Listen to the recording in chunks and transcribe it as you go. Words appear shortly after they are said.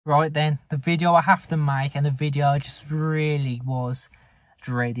Right then, the video I have to make, and the video I just really was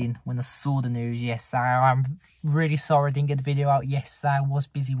dreading when I saw the news yesterday. I'm really sorry I didn't get the video out yesterday. I was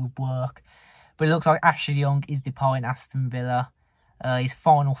busy with work. But it looks like Ashley Young is departing Aston Villa. His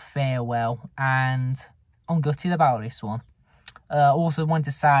final farewell, and I'm gutted about this one. Also wanted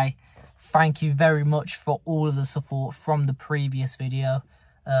to say thank you very much for all of the support from the previous video.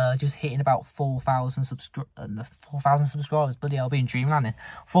 Just hitting about 4,000 subscribers. Bloody hell, I've been dreamlanding.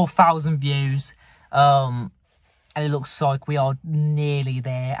 4,000 views. And it looks like we are nearly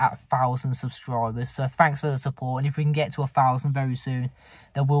there at 1,000 subscribers. So thanks for the support. And if we can get to 1,000 very soon,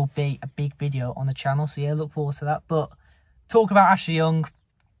 there will be a big video on the channel. So yeah, look forward to that. But talk about Ashley Young.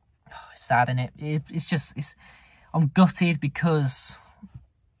 It's sad, isn't it? I'm gutted because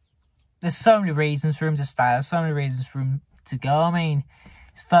there's so many reasons for him to stay. There's so many reasons for him to go. I mean,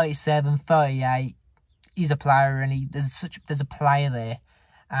 he's 37, 38. He's a player, and there's a player there,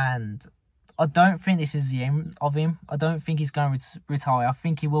 and I don't think this is the end of him. I don't think he's going to retire. I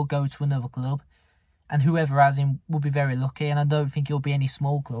think he will go to another club, and whoever has him will be very lucky. And I don't think he'll be any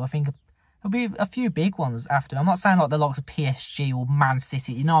small club. I think there'll be a few big ones after. I'm not saying like the likes of PSG or Man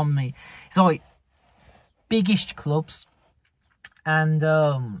City. You know what I mean? It's like biggish clubs, and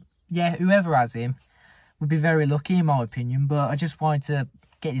yeah, whoever has him would be very lucky in my opinion. But I just wanted to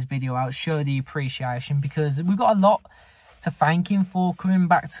get this video out, show the appreciation, because we've got a lot to thank him for coming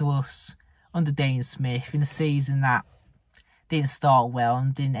back to us under Dean Smith in a season that didn't start well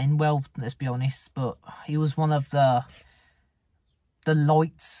and didn't end well, let's be honest. But he was one of the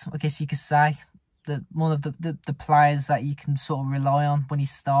lights, I guess you could say, one of the players that you can sort of rely on when he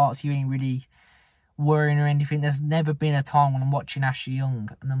starts. You ain't really worrying or anything. There's never been a time when I'm watching Ashley Young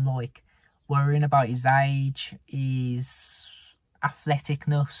and I'm like worrying about his age, his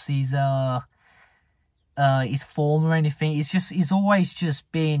athleticness, his form or anything. He's always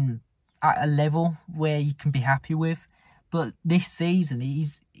just been at a level where you can be happy with. But this season,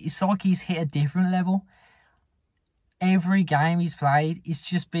 it's like he's hit a different level. Every game he's played, it's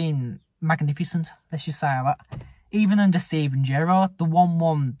just been magnificent. Let's just say that. Even under Steven Gerrard, the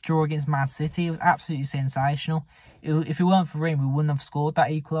 1-1 draw against Man City, it was absolutely sensational. If it weren't for him, we wouldn't have scored that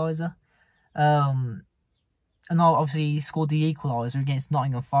equaliser. And obviously he scored the equaliser against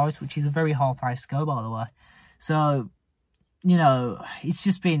Nottingham Forest, which is a very hard place to go, by the way. So, you know, it's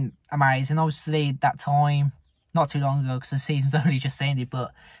just been amazing. Obviously, that time, not too long ago, because the season's only just ended,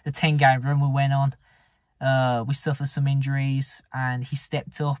 but the 10-game run we went on, we suffered some injuries, and he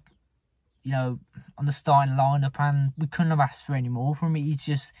stepped up, you know, on the starting lineup, and we couldn't have asked for any more from him. He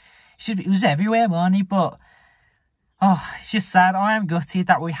was everywhere, wasn't he? But, oh, it's just sad. I am gutted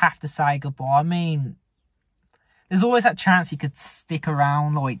that we have to say goodbye. I mean, there's always that chance he could stick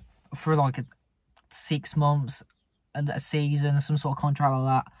around for 6 months, a season, some sort of contract like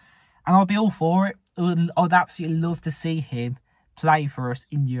that, and I'd be all for it. I'd absolutely love to see him play for us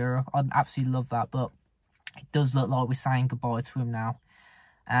in Europe. I'd absolutely love that, but it does look like we're saying goodbye to him now.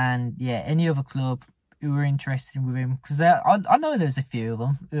 And yeah, any other club who are interested with him, because I know there's a few of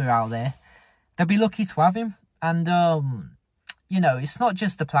them who are out there, they'll be lucky to have him. And you know, it's not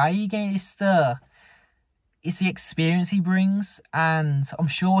just the play you get, it's the experience he brings, and I'm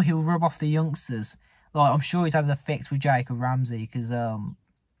sure he'll rub off the youngsters. Like, I'm sure he's had an effect with Jacob Ramsey, because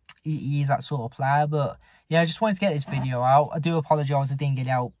he is that sort of player. But yeah, I just wanted to get this video out. I do apologise I didn't get it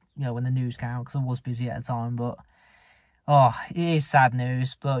out, you know, when the news came out, because I was busy at the time. But oh, it is sad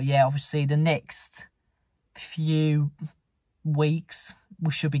news. But yeah, obviously the next few weeks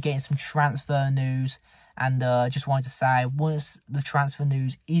we should be getting some transfer news. And I just wanted to say, once the transfer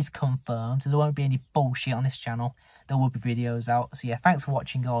news is confirmed, so there won't be any bullshit on this channel, there will be videos out. So yeah, thanks for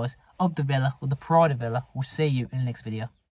watching, guys. Up the Villa, or the Pride of Villa. We'll see you in the next video.